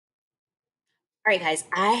All right, guys,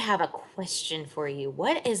 I have a question for you.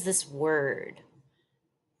 What is this word?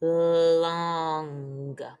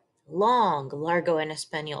 Long. Long, largo in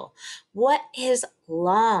Espanol. What is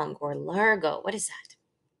long or largo? What is that?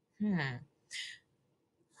 Let's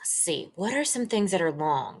see. What are some things that are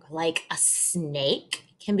long? Like a snake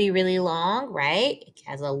can be really long, right? It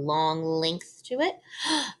has a long length to it.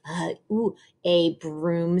 A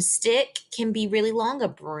broomstick can be really long. A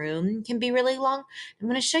broom can be really long. I'm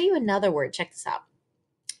going to show you another word. Check this out.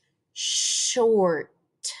 Short.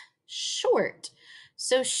 Short.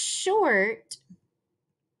 So short.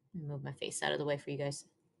 Let me move my face out of the way for you guys.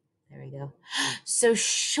 There we go. So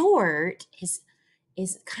short is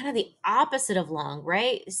kind of the opposite of long,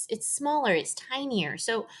 right? It's smaller, it's tinier.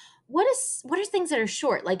 So what are things that are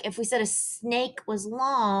short? Like if we said a snake was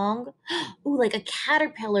long, ooh, like a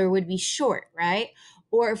caterpillar would be short, right?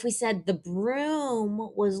 Or if we said the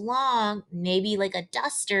broom was long, maybe like a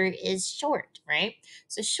duster is short, right?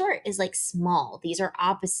 So short is like small. These are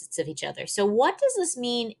opposites of each other. So what does this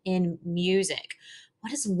mean in music?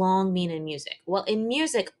 What does long mean in music? Well, in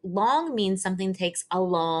music, long means something takes a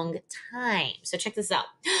long time. So check this out.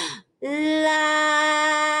 La.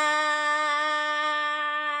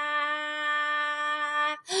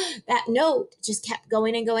 That note just kept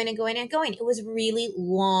going and going and going and going. It was a really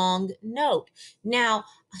long note. Now,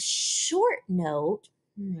 a short note,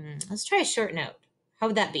 let's try a short note. How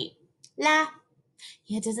would that be? La.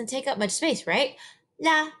 Yeah, it doesn't take up much space, right?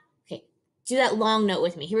 La. Okay, do that long note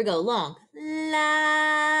with me. Here we go. Long. La.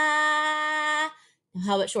 Now,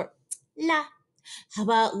 how about short? La. How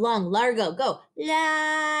about long? Largo. Go.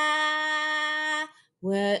 La.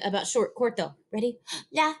 What about short? Corto. Ready?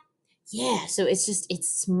 La. Yeah, so it's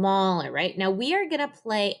smaller, right? Now we are going to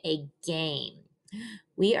play a game.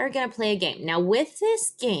 We are going to play a game. Now with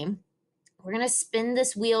this game, we're going to spin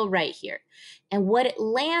this wheel right here. And what it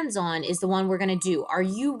lands on is the one we're going to do. Are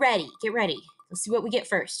you ready? Get ready. Let's see what we get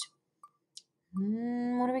first.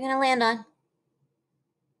 What are we going to land on?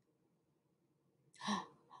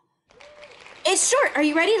 It's short. Are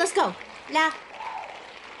you ready? Let's go. La.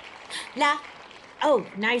 La. Oh,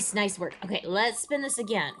 nice, nice work. Okay, let's spin this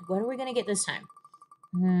again. What are we going to get this time?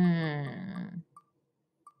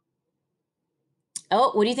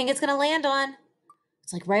 Oh, what do you think it's going to land on?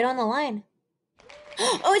 It's like right on the line.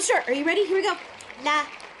 Oh, it's short. Are you ready? Here we go. La.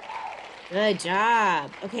 Good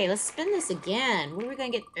job. Okay, let's spin this again. What are we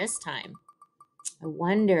going to get this time? I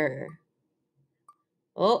wonder.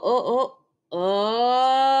 Oh.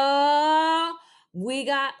 We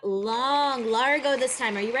got long, largo this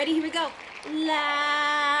time. Are you ready? Here we go. La.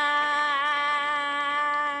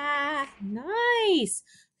 Nice.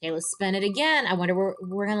 Okay, let's spin it again. I wonder where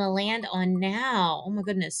we're going to land on now. Oh my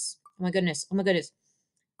goodness. Oh my goodness. Oh my goodness.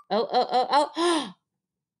 Oh.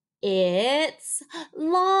 It's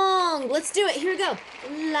long. Let's do it. Here we go.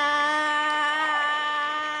 La.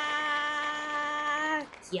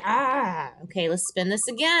 Yeah. Okay, let's spin this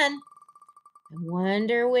again. I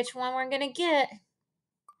wonder which one we're going to get.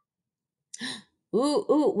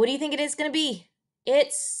 Ooh, what do you think it is going to be?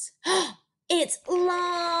 It's it's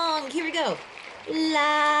long. Here we go. La.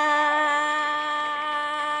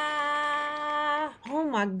 Oh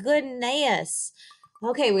my goodness.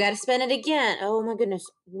 Okay, we got to spin it again. Oh my goodness.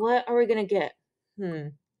 What are we going to get?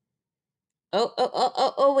 Oh,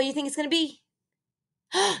 what do you think it's going to be?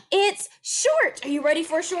 It's short. Are you ready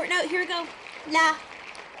for a short note? Here we go. La.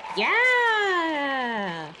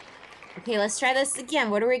 Yeah. Okay, let's try this again.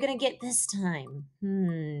 What are we going to get this time?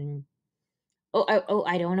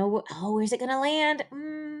 I don't know. Oh, where's it going to land?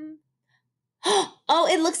 Oh,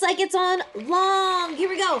 it looks like it's on long. Here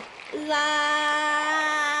we go. La.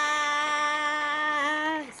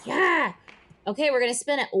 Yeah. Okay, we're going to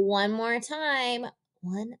spin it one more time.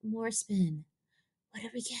 One more spin. What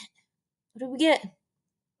did we get? What did we get?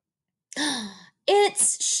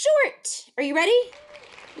 It's short. Are you ready?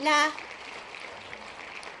 La.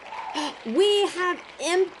 We have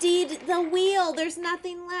emptied the wheel. There's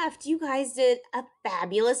nothing left. You guys did a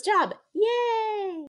fabulous job. Yay!